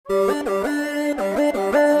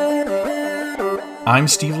I'm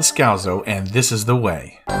Steve Lascalzo, and this is The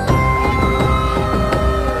Way.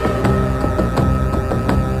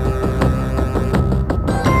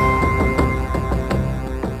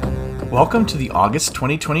 Welcome to the August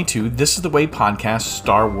 2022 This is The Way podcast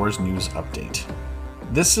Star Wars news update.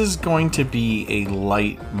 This is going to be a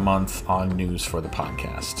light month on news for the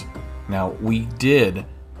podcast. Now, we did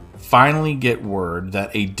finally get word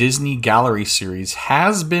that a Disney Gallery series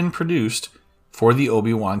has been produced for the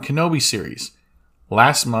Obi-Wan Kenobi series.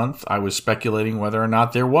 Last month, I was speculating whether or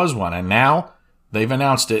not there was one, and now they've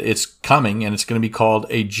announced it. It's coming, and it's going to be called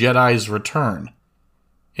A Jedi's Return.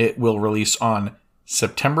 It will release on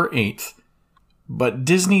September 8th, but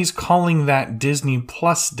Disney's calling that Disney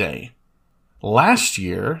Plus Day. Last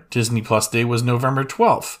year, Disney Plus Day was November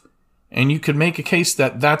 12th, and you could make a case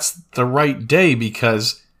that that's the right day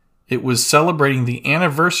because it was celebrating the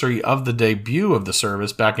anniversary of the debut of the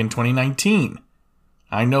service back in 2019.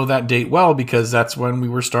 I know that date well because that's when we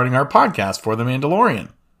were starting our podcast for The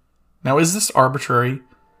Mandalorian. Now, is this arbitrary?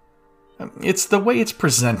 It's the way it's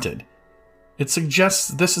presented. It suggests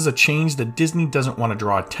this is a change that Disney doesn't want to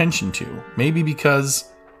draw attention to. Maybe because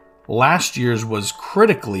last year's was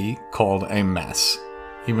critically called a mess,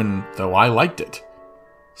 even though I liked it.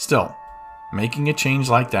 Still, making a change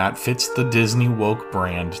like that fits the Disney woke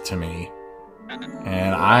brand to me.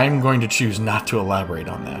 And I'm going to choose not to elaborate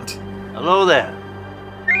on that. Hello there.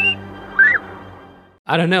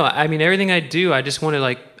 I don't know. I mean, everything I do, I just want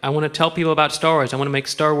to I want to tell people about Star Wars. I want to make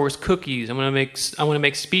Star Wars cookies. I want to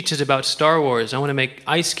make speeches about Star Wars. I want to make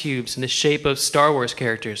ice cubes in the shape of Star Wars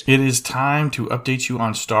characters. It is time to update you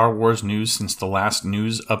on Star Wars news since the last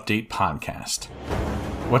news update podcast.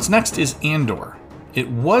 What's next is Andor. It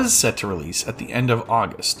was set to release at the end of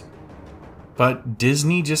August, but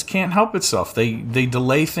Disney just can't help itself. They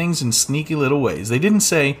delay things in sneaky little ways. They didn't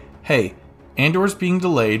say, hey, Andor's being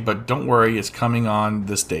delayed, but don't worry, it's coming on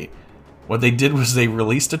this date. What they did was they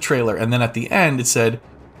released a trailer, and then at the end it said,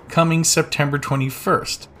 coming September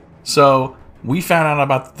 21st. So we found out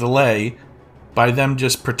about the delay by them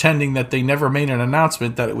just pretending that they never made an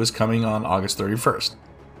announcement that it was coming on August 31st.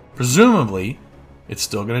 Presumably, it's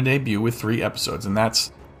still going to debut with 3 episodes, and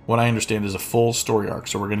that's what I understand is a full story arc.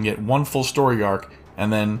 So we're going to get 1 full story arc,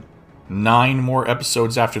 and then 9 more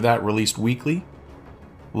episodes after that released weekly.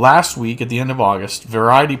 Last week, at the end of August,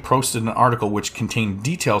 Variety posted an article which contained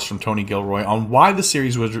details from Tony Gilroy on why the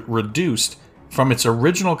series was reduced from its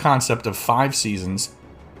original concept of 5 seasons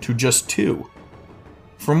to just 2.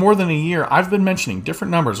 For more than a year, I've been mentioning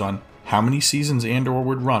different numbers on how many seasons Andor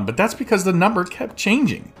would run, but that's because the number kept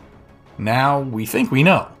changing. Now, we think we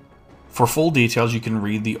know. For full details, you can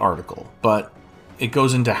read the article, but it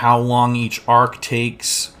goes into how long each arc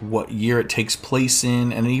takes, what year it takes place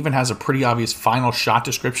in, and it even has a pretty obvious final shot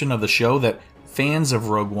description of the show that fans of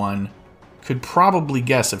Rogue One could probably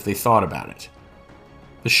guess if they thought about it.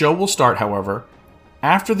 The show will start, however,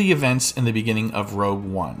 after the events in the beginning of Rogue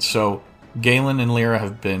One. So, Galen and Lyra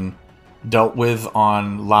have been dealt with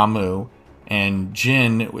on Lamu, and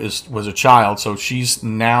Jyn was a child, so she's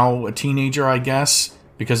now a teenager, I guess,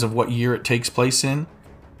 because of what year it takes place in.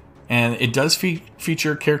 And it does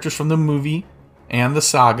feature characters from the movie and the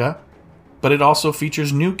saga, but it also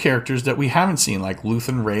features new characters that we haven't seen, like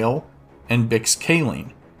Luthen Rael and Bix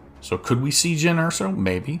Caleen. So could we see Jyn Erso?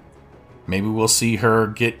 Maybe. Maybe we'll see her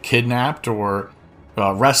get kidnapped or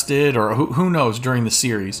arrested, or who knows during the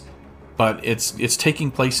series. But it's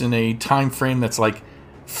taking place in a time frame that's like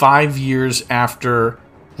 5 years after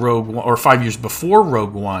Rogue One, or 5 years before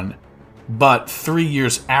Rogue One, but 3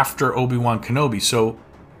 years after Obi-Wan Kenobi. So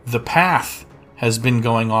the path has been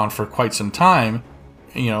going on for quite some time,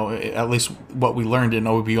 at least what we learned in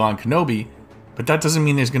Obi-Wan Kenobi, but that doesn't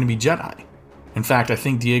mean there's going to be Jedi. In fact, I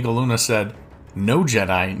think Diego Luna said, no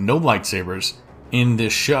Jedi, no lightsabers in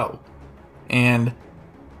this show. And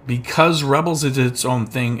because Rebels is its own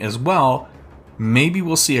thing as well, maybe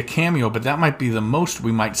we'll see a cameo, but that might be the most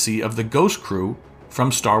we might see of the Ghost Crew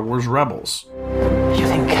from Star Wars Rebels. You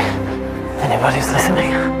think anybody's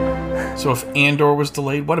listening? So if Andor was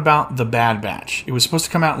delayed, what about The Bad Batch? It was supposed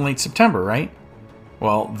to come out in late September, right?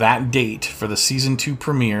 Well, that date for the Season 2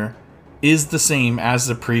 premiere is the same as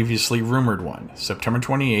the previously rumored one, September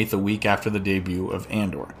 28th, a week after the debut of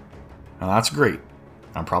Andor. Now that's great.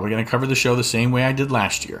 I'm probably going to cover the show the same way I did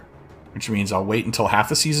last year, which means I'll wait until half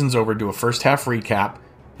the season's over, do a first half recap,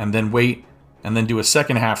 and then wait, and then do a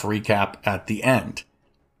second half recap at the end.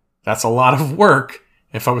 That's a lot of work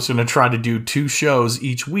if I was going to try to do 2 shows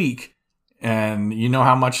each week. And you know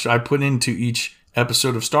how much I put into each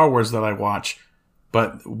episode of Star Wars that I watch.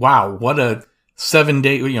 But wow, what a 7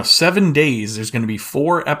 days, 7 days, there's going to be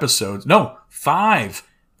 5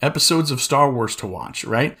 episodes of Star Wars to watch,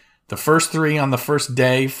 right? The first 3 on the first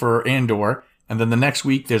day for Andor, and then the next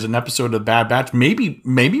week there's an episode of Bad Batch,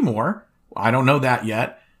 maybe more. I don't know that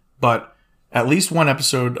yet, but at least 1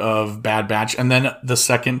 episode of Bad Batch, and then the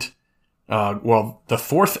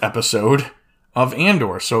fourth episode of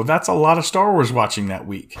Andor. So that's a lot of Star Wars watching that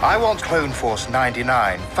week. I want Clone Force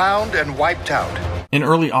 99 found and wiped out. In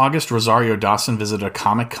early August, Rosario Dawson visited a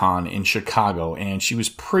Comic-Con in Chicago, and she was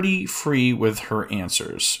pretty free with her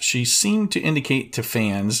answers. She seemed to indicate to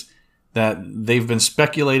fans that they've been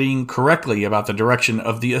speculating correctly about the direction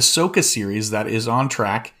of the Ahsoka series that is on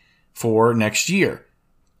track for next year.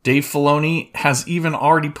 Dave Filoni has even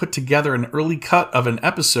already put together an early cut of an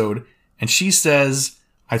episode, and she says,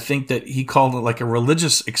 I think that he called it like a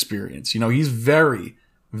religious experience. He's very,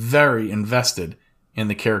 very invested in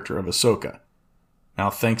the character of Ahsoka. Now,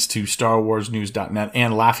 thanks to StarWarsNews.net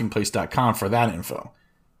and LaughingPlace.com for that info.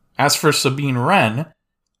 As for Sabine Wren,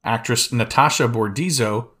 actress Natasha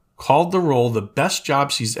Bordizzo called the role the best job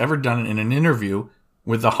she's ever done in an interview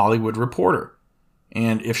with The Hollywood Reporter.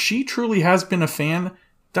 And if she truly has been a fan,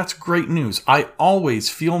 that's great news. I always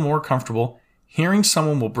feel more comfortable hearing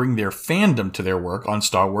someone will bring their fandom to their work on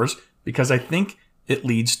Star Wars because I think it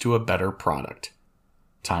leads to a better product.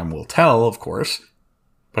 Time will tell, of course,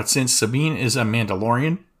 but since Sabine is a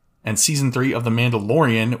Mandalorian, and Season 3 of The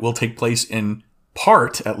Mandalorian will take place in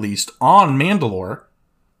part, at least, on Mandalore,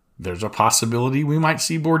 there's a possibility we might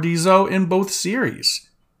see Bordizzo in both series.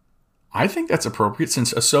 I think that's appropriate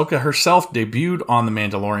since Ahsoka herself debuted on The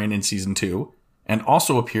Mandalorian in Season 2, and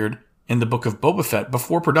also appeared in the Book of Boba Fett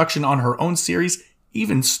before production on her own series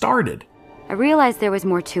even started. I realized there was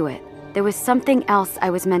more to it. There was something else I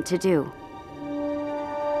was meant to do.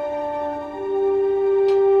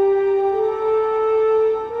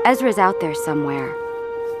 Ezra's out there somewhere,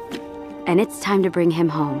 and it's time to bring him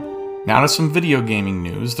home. Now to some video gaming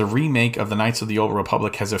news. The remake of the Knights of the Old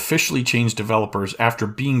Republic has officially changed developers after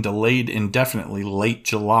being delayed indefinitely late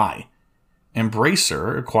July.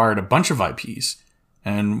 Embracer acquired a bunch of IPs,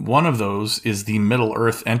 and one of those is the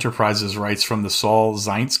Middle-earth Enterprises rights from the Saul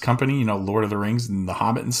Zaentz company, Lord of the Rings and The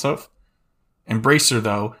Hobbit and stuff. Embracer,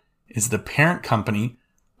 though, is the parent company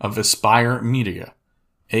of Aspyr Media,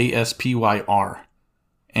 ASPYR,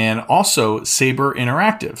 and also Saber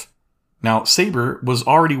Interactive. Now, Saber was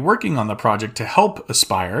already working on the project to help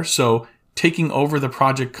Aspyr, so taking over the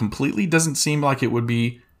project completely doesn't seem like it would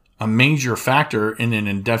be a major factor in an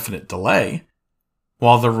indefinite delay.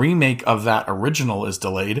 While the remake of that original is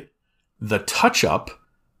delayed, the touch-up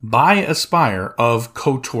by Aspyr of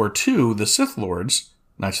KOTOR 2, The Sith Lords,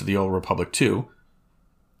 Knights of the Old Republic 2,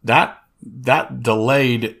 that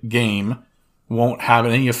delayed game won't have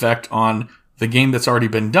any effect on the game that's already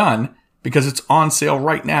been done because it's on sale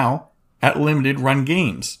right now at Limited Run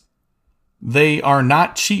Games. They are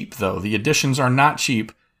not cheap, though. The editions are not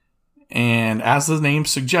cheap, and as the name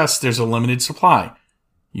suggests, there's a limited supply.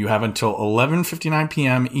 You have until 11:59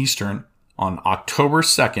 p.m. Eastern on October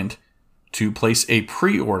 2nd to place a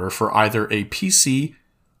pre-order for either a PC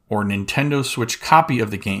or Nintendo Switch copy of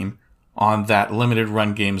the game on that Limited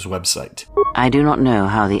Run Games website. I do not know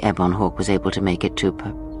how the Ebon Hawk was able to make it to...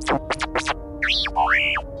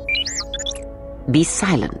 Be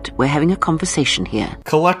silent. We're having a conversation here.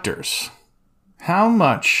 Collectors. How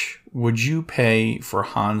much would you pay for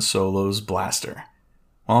Han Solo's blaster?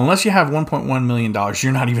 Well, unless you have $1.1 million,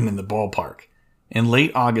 you're not even in the ballpark. In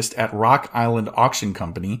late August at Rock Island Auction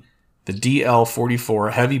Company, the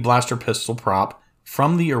DL-44 heavy blaster pistol prop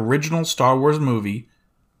from the original Star Wars movie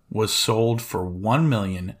was sold for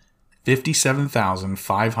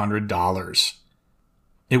 $1,057,500.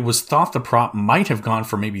 It was thought the prop might have gone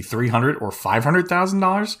for maybe $300,000 or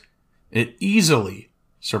 $500,000. It easily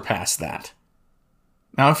surpassed that.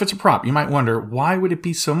 Now, if it's a prop, you might wonder, why would it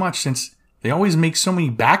be so much since they always make so many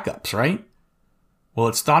backups, right? Well,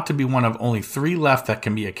 it's thought to be one of only 3 left that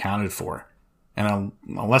can be accounted for. And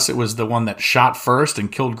unless it was the one that shot first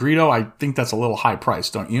and killed Greedo, I think that's a little high price,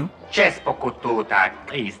 don't you? Yes, I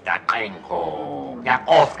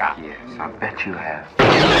bet you have.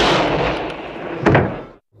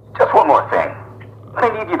 Just one more thing. I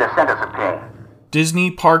need you to send us a ping.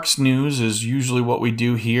 Disney Parks news is usually what we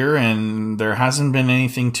do here, and there hasn't been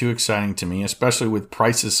anything too exciting to me, especially with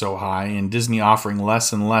prices so high and Disney offering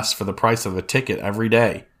less and less for the price of a ticket every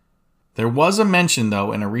day. There was a mention,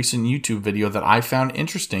 though, in a recent YouTube video that I found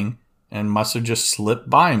interesting and must have just slipped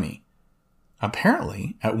by me.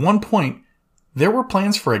 Apparently, at one point, there were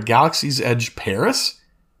plans for a Galaxy's Edge Paris,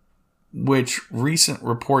 which recent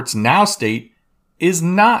reports now state is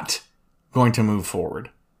not going to move forward.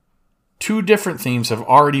 2 different themes have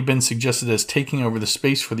already been suggested as taking over the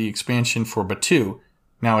space for the expansion for Batuu.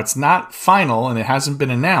 Now, it's not final and it hasn't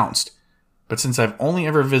been announced, but since I've only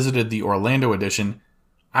ever visited the Orlando edition,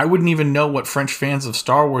 I wouldn't even know what French fans of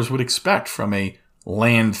Star Wars would expect from a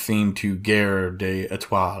land theme to Guerre des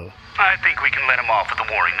Étoiles. I think we can let him off with the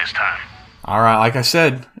warning this time. Alright, like I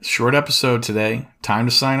said, short episode today. Time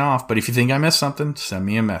to sign off, but if you think I missed something, send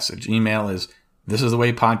me a message. Email is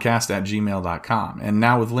thisisthewaypodcast@gmail.com. And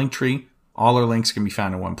now with Linktree, all our links can be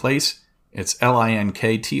found in one place. It's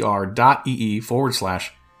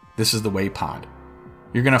linktr.ee/thisisthewaypod.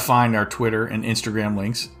 You're going to find our Twitter and Instagram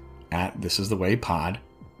links at thisisthewaypod,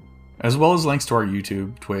 as well as links to our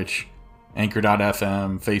YouTube, Twitch,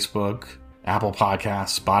 Anchor.fm, Facebook, Apple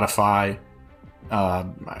Podcasts, Spotify.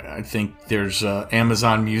 I think there's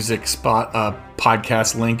Amazon Music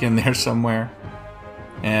podcast link in there somewhere.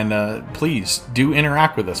 And please do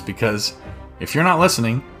interact with us, because if you're not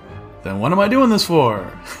listening, then what am I doing this for?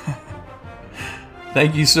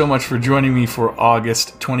 Thank you so much for joining me for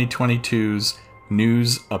August 2022's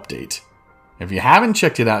news update. If you haven't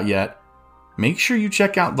checked it out yet, make sure you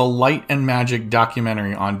check out the Light and Magic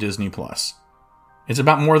documentary on Disney+. It's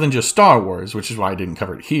about more than just Star Wars, which is why I didn't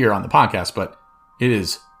cover it here on the podcast, but it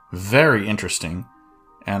is very interesting,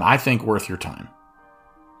 and I think worth your time.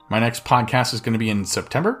 My next podcast is going to be in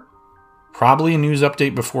September, probably a news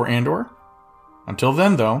update before Andor. Until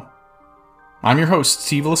then, though, I'm your host,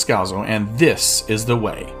 Steve Lascalzo, and this is The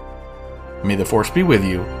Way. May the Force be with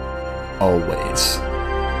you, always.